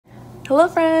Hello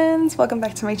friends, welcome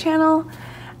back to my channel.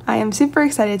 I am super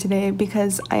excited today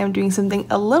because I am doing something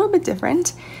a little bit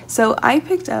different. So I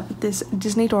picked up this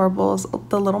Disney Doorables,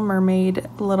 the Little Mermaid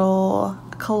little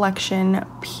collection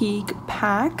peek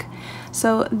pack.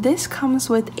 So this comes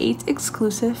with 8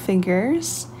 exclusive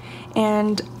figures,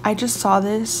 and I just saw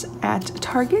this at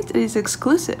Target. It is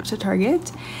exclusive to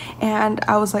Target, and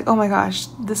I was like, oh my gosh,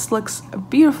 this looks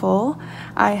beautiful.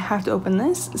 I have to open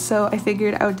this. So I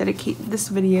figured I would dedicate this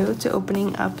video to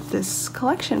opening up this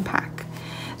collection pack.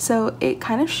 So it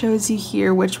kind of shows you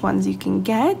here which ones you can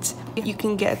get. You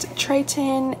can get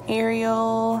Triton,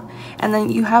 Ariel, and then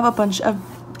you have a bunch of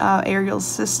Ariel's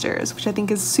sisters, which I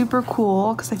think is super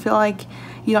cool because I feel like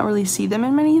you don't really see them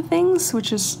in many things,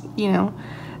 which is, you know,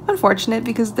 unfortunate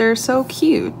because they're so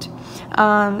cute.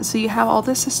 So you have all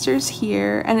the sisters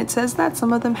here, and it says that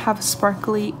some of them have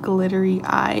sparkly glittery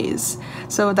eyes,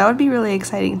 so that would be really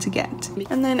exciting to get.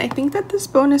 And then I think that this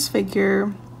bonus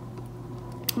figure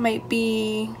might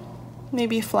be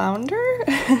maybe Flounder.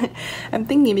 I'm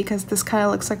thinking because this kind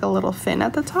of looks like a little fin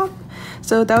at the top,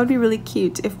 so that would be really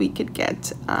cute if we could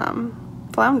get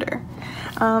Flounder.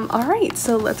 Alright,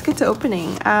 so let's get to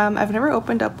opening. I've never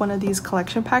opened up one of these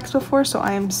collection packs before, so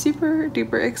I am super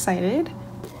duper excited.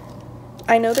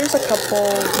 I know there's a couple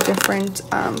different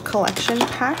collection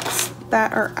packs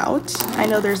that are out. I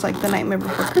know there's like the Nightmare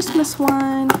Before Christmas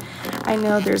one. I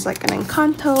know there's like an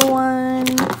Encanto one.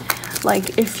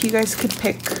 Like, if you guys could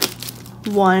pick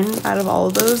one out of all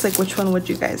of those, like which one would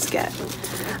you guys get?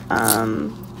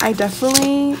 I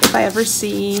definitely, if I ever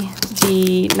see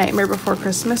the Nightmare Before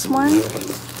Christmas one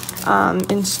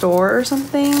in store or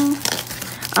something,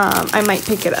 I might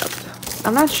pick it up.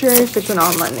 I'm not sure if it's an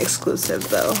online exclusive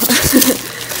though.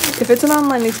 If it's an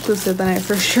online exclusive, then I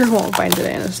for sure won't find it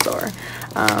in a store.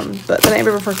 But the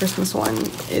Nightmare Before Christmas one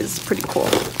is pretty cool.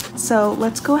 So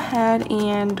let's go ahead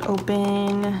and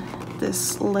open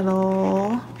this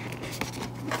little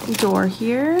door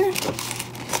here.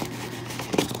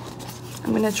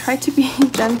 I'm gonna try to be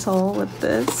gentle with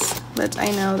this, but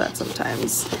I know that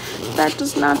sometimes that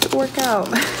does not work out.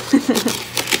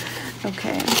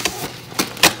 Okay.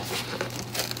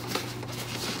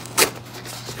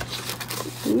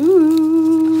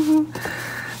 Ooh.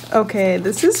 Okay,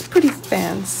 this is pretty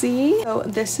fancy. So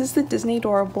this is the Disney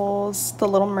Doorables, the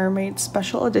Little Mermaid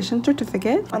Special Edition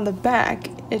certificate. On the back,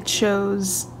 it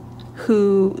shows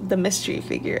who the mystery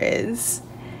figure is.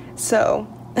 So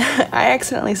I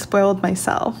accidentally spoiled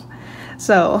myself,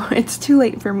 so it's too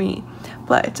late for me,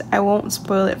 but I won't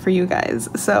spoil it for you guys.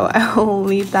 So I will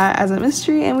leave that as a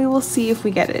mystery, and we will see if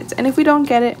we get it. And if we don't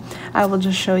get it, I will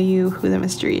just show you who the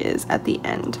mystery is at the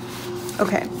end.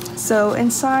 Okay, so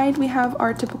inside we have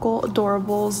our typical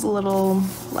Doorables little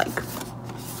like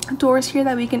doors here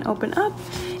that we can open up,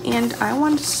 and I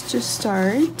want to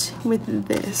start with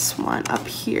this one up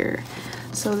here.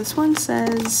 So this one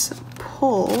says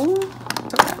pull,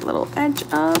 so that little edge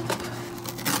up.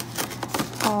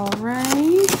 All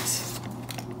right,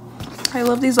 I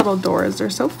love these little doors, they're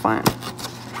so fun.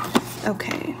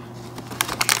 Okay,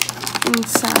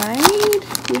 inside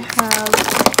we have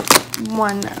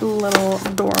one little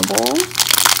Doorable.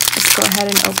 Let's go ahead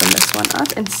and open this one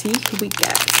up and see who we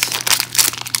get.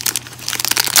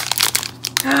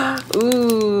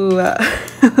 Ooh.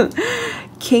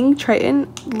 King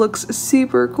Triton looks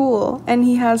super cool, and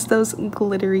he has those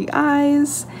glittery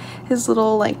eyes. His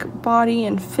little like body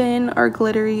and fin are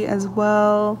glittery as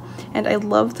well, and I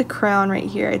love the crown right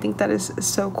here. I think that is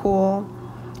so cool.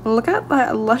 Look at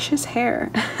that luscious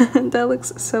hair. That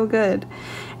looks so good.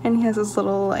 And he has this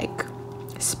little like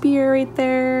spear right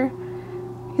there.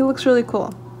 He looks really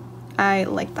cool. I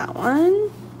like that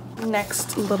one.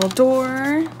 Next little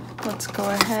door. Let's go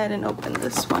ahead and open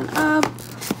this one up.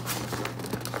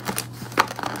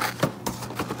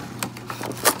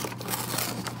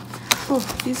 Oh,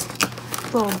 these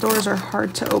little doors are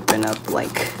hard to open up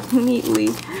like neatly.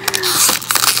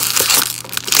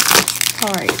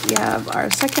 All right, we have our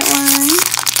second one.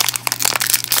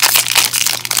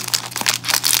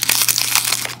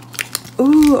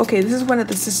 Ooh, okay, this is one of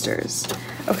the sisters.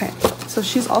 Okay, so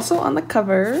she's also on the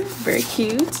cover, very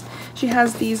cute. She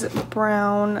has these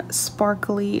brown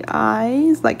sparkly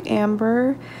eyes, like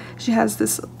amber. She has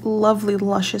this lovely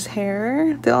luscious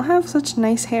hair. They all have such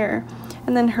nice hair.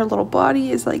 And then her little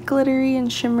body is like glittery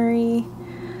and shimmery.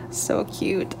 So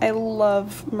cute. I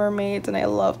love mermaids, and I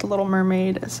love the Little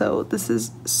Mermaid, so this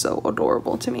is so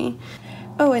adorable to me.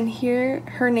 Oh, and here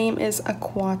her name is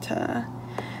Aquata.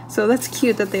 So that's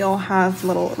cute that they all have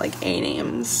little like A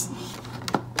names.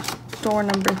 Door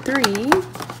number 3.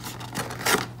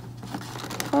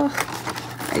 Oh,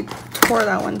 I tore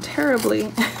that one terribly.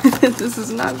 This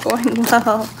is not going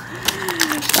well.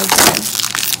 Okay,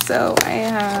 so I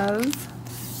have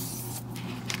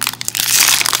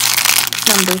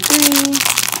number 3.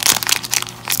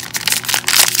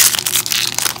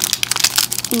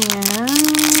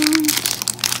 And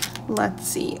let's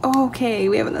see. Oh, okay,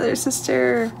 we have another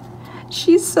sister.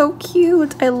 She's so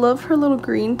cute. I love her little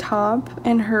green top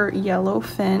and her yellow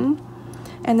fin.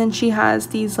 And then she has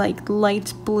these like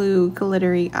light blue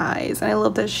glittery eyes. And I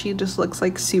love that she just looks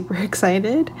like super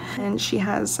excited. And she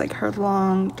has like her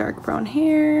long dark brown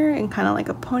hair and kind of like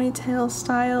a ponytail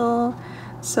style.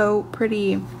 So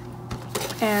pretty.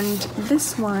 And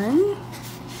this one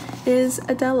is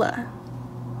Adela.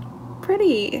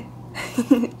 Pretty.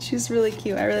 She's really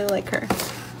cute. I really like her.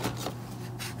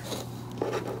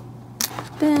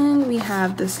 Then we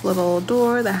have this little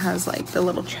door that has like the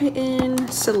little Triton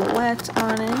silhouette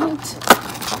on it.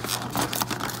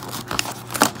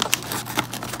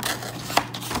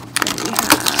 Then we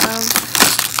have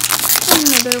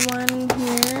another one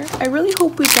here. I really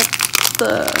hope we get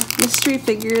the mystery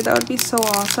figure. That would be so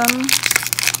awesome.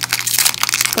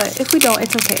 But if we don't,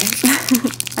 it's okay.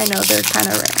 I know they're kind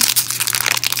of rare.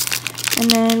 And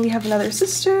then we have another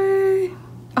sister.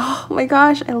 Oh my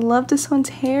gosh, I love this one's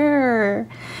hair.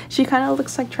 She kind of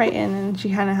looks like Triton, and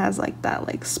she kind of has like that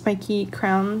like spiky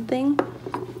crown thing.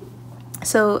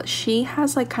 So she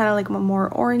has like kind of like a more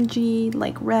orangey,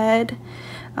 like red,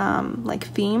 like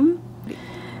theme.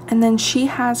 And then she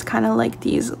has kind of like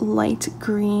these light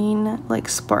green, like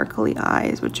sparkly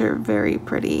eyes, which are very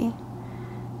pretty.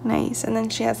 Nice. And then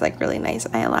she has like really nice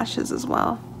eyelashes as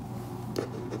well.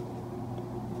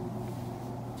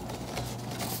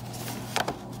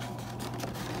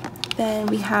 Then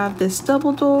we have this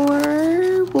double door.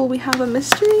 Will we have a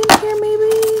mystery in here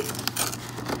maybe?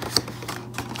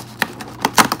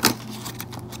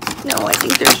 No, I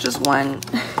think there's just one.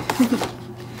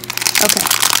 Okay.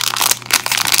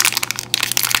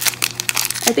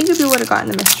 I think if we would have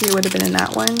gotten the mystery, it would have been in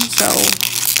that one. So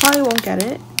probably won't get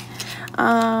it.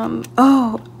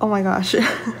 Oh my gosh.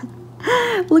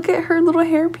 Look at her little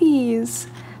hairpiece.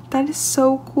 That is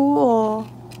so cool.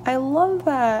 I love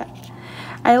that.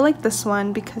 I like this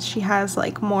one because she has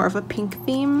like more of a pink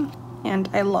theme, and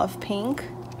I love pink.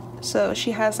 So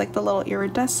she has like the little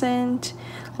iridescent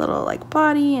little like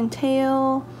body and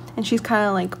tail, and she's kind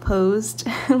of like posed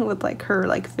with like her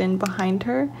like fin behind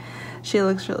her. She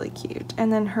looks really cute.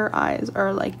 And then her eyes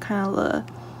are like kind of the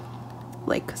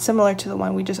like similar to the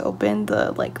one we just opened,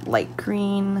 the like light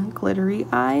green glittery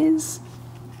eyes.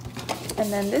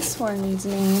 And then this one's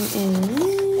name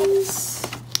is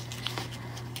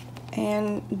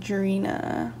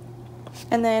Andrina.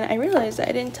 And then I realized that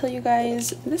I didn't tell you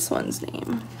guys this one's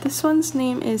name. This one's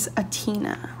name is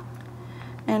Atina.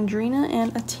 Andrina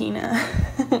and Atina.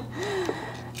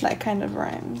 That kind of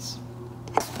rhymes.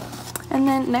 And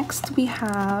then next we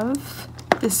have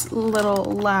this little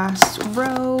last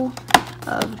row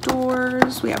of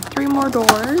doors. We have 3 more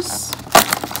doors.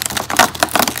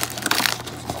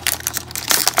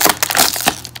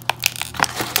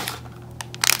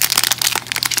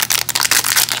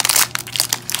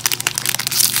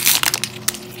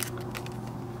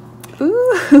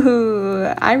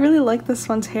 Ooh, I really like this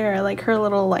one's hair. I like her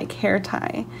little like hair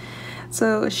tie.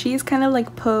 So she's kind of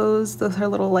like posed with her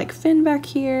little like fin back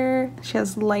here. She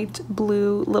has light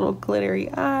blue little glittery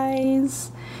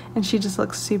eyes, and she just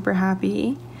looks super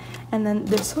happy. And then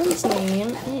this one's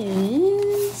name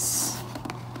is,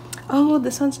 oh,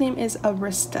 this one's name is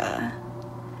Arista.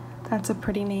 That's a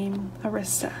pretty name,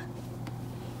 Arista.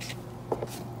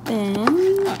 Then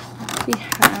we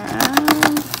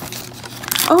have,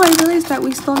 oh, I realized that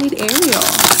we still need Ariel.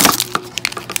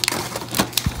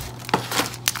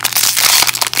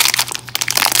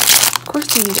 Of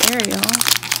course we need Ariel.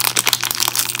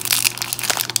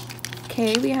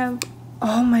 Okay, we have,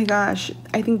 oh my gosh,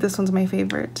 I think this one's my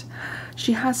favorite.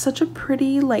 She has such a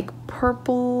pretty like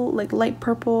purple, like light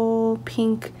purple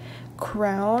pink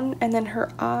crown, and then her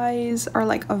eyes are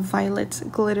like a violet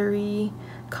glittery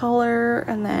color,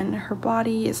 and then her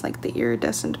body is like the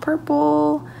iridescent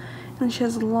purple. And she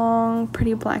has long,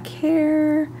 pretty black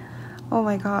hair. Oh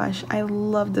my gosh, I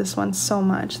love this one so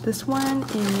much. This one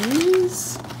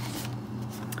is,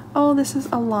 oh, this is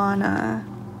Alana.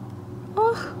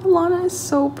 Oh, Alana is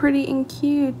so pretty and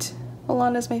cute.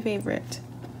 Alana's my favorite.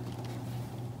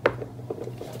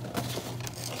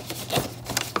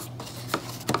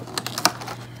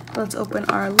 Let's open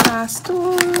our last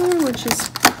door, which is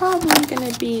probably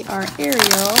gonna be our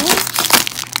Ariel.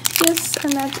 Yes,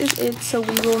 and that is it. So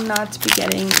we will not be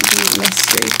getting the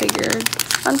mystery figure,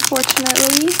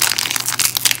 unfortunately.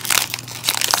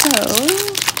 So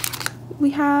we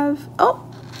have, oh,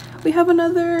 we have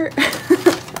another,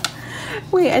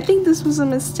 wait, I think this was a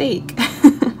mistake.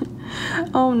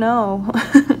 Oh no.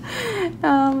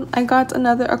 I got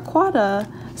another Aquata,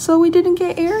 so we didn't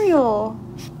get Ariel.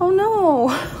 Oh no.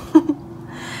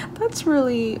 That's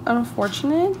really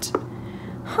unfortunate.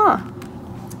 Huh.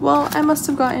 Well, I must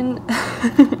have gotten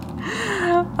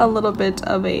a little bit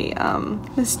of a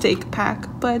mistake pack,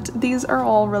 but these are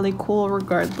all really cool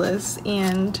regardless,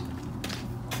 and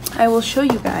I will show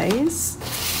you guys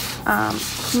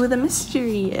who the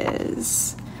mystery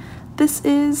is. This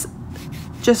is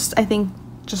just, I think,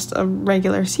 just a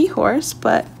regular seahorse,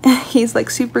 but he's like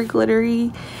super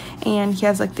glittery, and he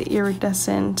has like the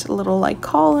iridescent little like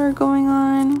collar going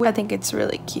on. I think it's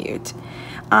really cute.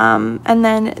 And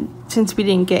then since we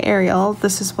didn't get Ariel,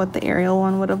 this is what the Ariel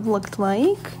one would have looked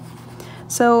like.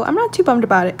 So I'm not too bummed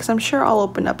about it because I'm sure I'll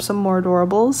open up some more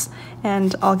Doorables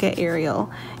and I'll get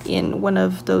Ariel in one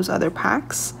of those other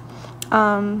packs.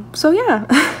 So yeah,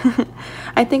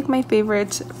 I think my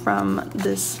favorite from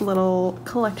this little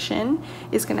collection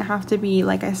is gonna have to be,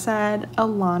 like I said,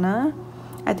 Alana.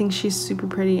 I think she's super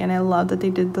pretty, and I love that they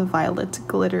did the violet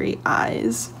glittery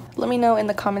eyes. Let me know in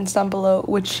the comments down below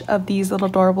which of these little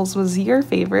Doorables was your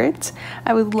favorite.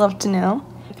 I would love to know.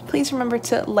 Please remember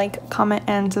to like, comment,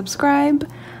 and subscribe.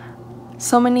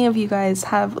 So many of you guys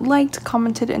have liked,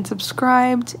 commented, and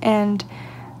subscribed, and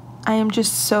I am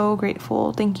just so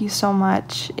grateful. Thank you so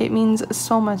much. It means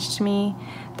so much to me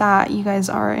that you guys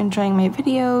are enjoying my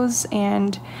videos,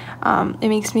 and it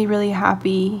makes me really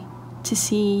happy to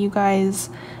see you guys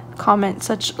comment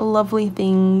such lovely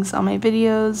things on my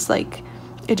videos. Like,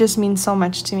 it just means so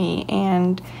much to me,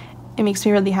 and it makes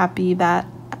me really happy that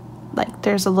like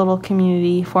there's a little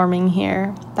community forming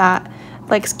here that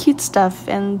likes cute stuff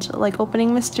and like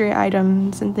opening mystery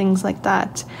items and things like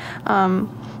that.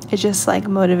 It just like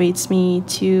motivates me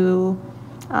to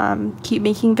keep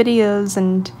making videos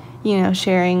and, you know,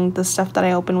 sharing the stuff that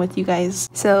I open with you guys.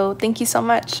 So thank you so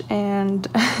much, and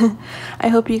I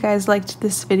hope you guys liked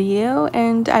this video,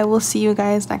 and I will see you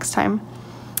guys next time.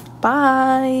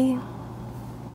 Bye!